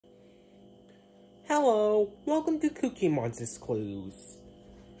Hello, welcome to Cookie Monster's Clues.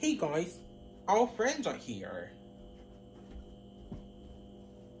 Hey guys, our friends are here.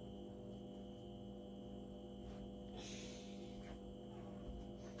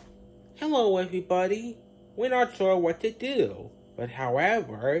 Hello everybody, we're not sure what to do, but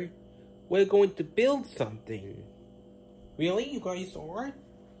however, we're going to build something. Really, you guys are?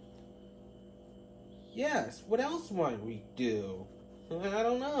 Yes, what else might we do? I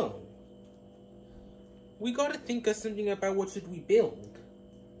don't know. We gotta think of something about what should we build.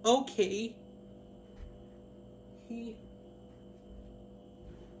 Okay.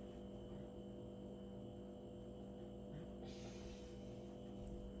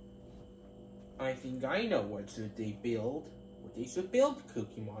 I think I know what should they build. What they should build,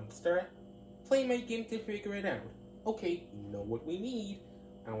 Cookie Monster. Play my game to figure it out. Okay, you know what we need.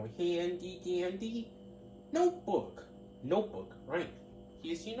 Our handy dandy notebook. Notebook, right.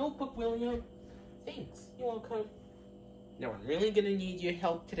 Here's your notebook, William. Thanks, you're welcome. Now I'm really gonna need your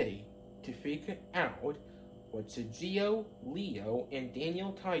help today to figure out what should Geo, Leo, and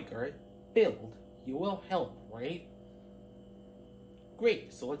Daniel Tiger build. You will help, right?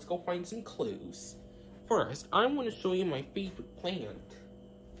 Great, so let's go find some clues. First, I want to show you my favorite plant.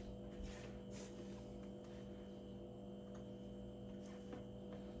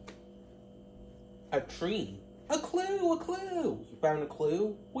 A tree. A clue, a clue. You found a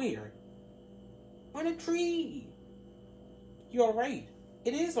clue? Where? On a tree. You're right.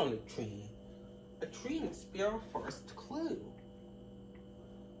 It is on a tree. A tree must be our first clue.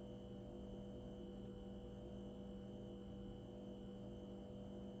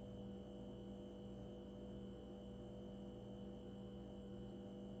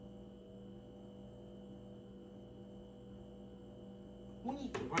 We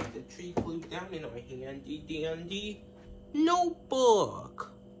need to write the tree clue down in our handy dandy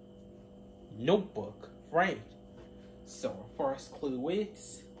notebook. Notebook, right. So our first clue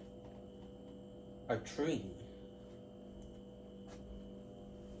is a tree.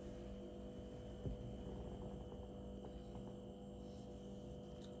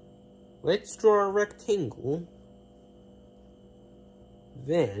 Let's draw a rectangle.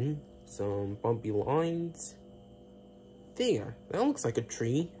 Then some bumpy lines. There, that looks like a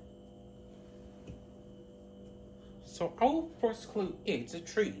tree. So our first clue is a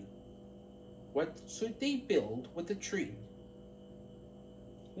tree. What should they build with a tree?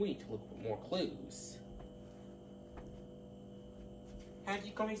 We need to look for more clues. Have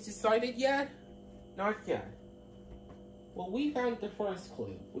you guys decided yet? Not yet. Well, we found the first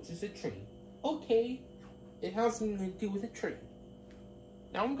clue, which is a tree. Okay, it has something to do with a tree.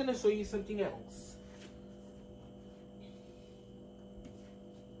 Now I'm gonna show you something else.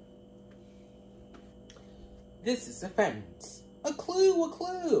 This is a fence. A clue, a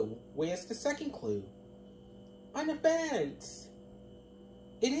clue. Where's the second clue? On the fence.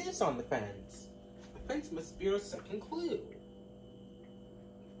 It is on the fence. The fence must be our second clue.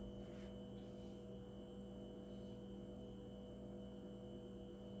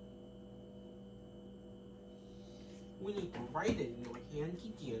 We need to write it in our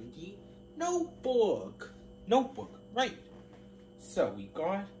handy dandy notebook. Notebook, right. So we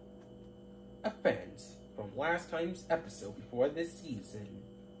got a fence from last time's episode before this season,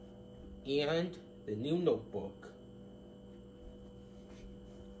 and the new notebook.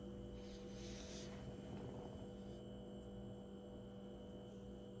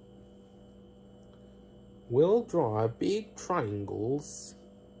 We'll draw big triangles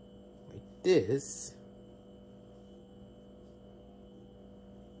like this.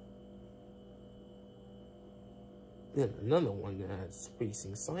 Then another one that's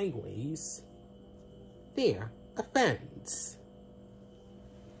facing sideways. There, a fence.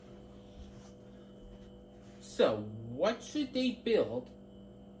 So, what should they build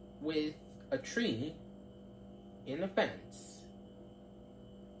with a tree and a fence?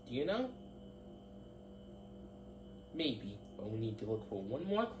 Do you know? Maybe, but we need to look for one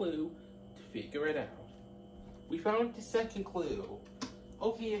more clue to figure it out. We found the second clue.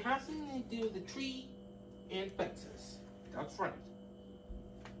 Okay, it has something to do with the tree and fences. That's right.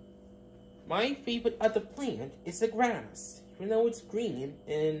 My favorite other plant is the grass. Even though it's green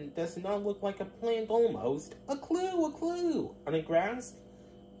and does not look like a plant almost. A clue, a clue. On the grass?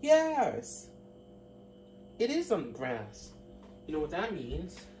 Yes. It is on the grass. You know what that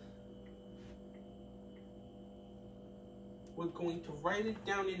means? We're going to write it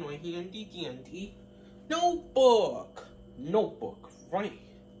down in our handy dandy notebook. Notebook, right.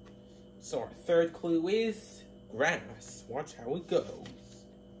 So our third clue is grass. Watch how it goes.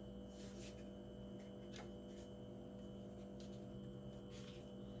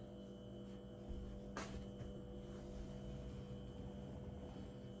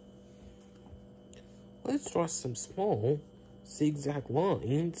 let's draw some small zigzag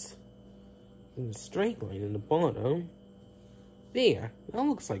lines and a straight line in the bottom. There, that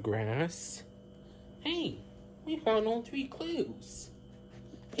looks like grass. Hey, we found all 3 clues.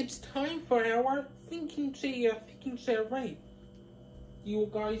 It's time for our thinking chair right. You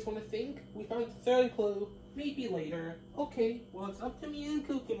guys want to think? We found the 3rd clue. Maybe later. Okay, well it's up to me and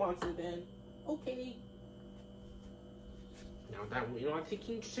Cookie Monster then. Okay. Now that we're on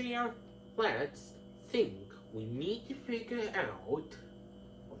thinking chair, let's think. We need to figure out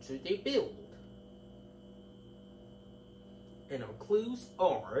what should they build. And our clues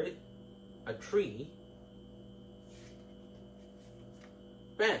are a tree,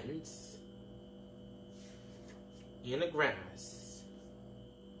 fence, and a grass.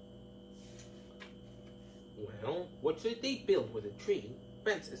 Well, what should they build with a tree,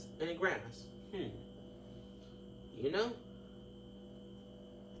 fences, and a grass? You know?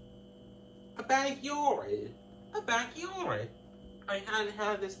 A backyard. A backyard. I hadn't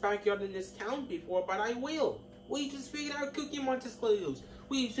had this backyard in this town before, but I will. We just figured out Cookie Monster's clues.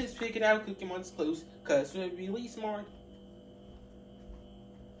 We just figured out Cookie Monster's clues because we're really smart.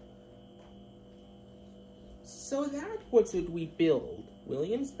 So that's what should we build?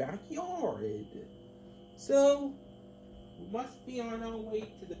 William's backyard. So, we must be on our way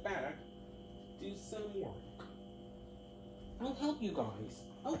to the back to do some work. I'll help you guys.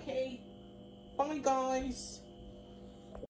 Okay. Bye, guys.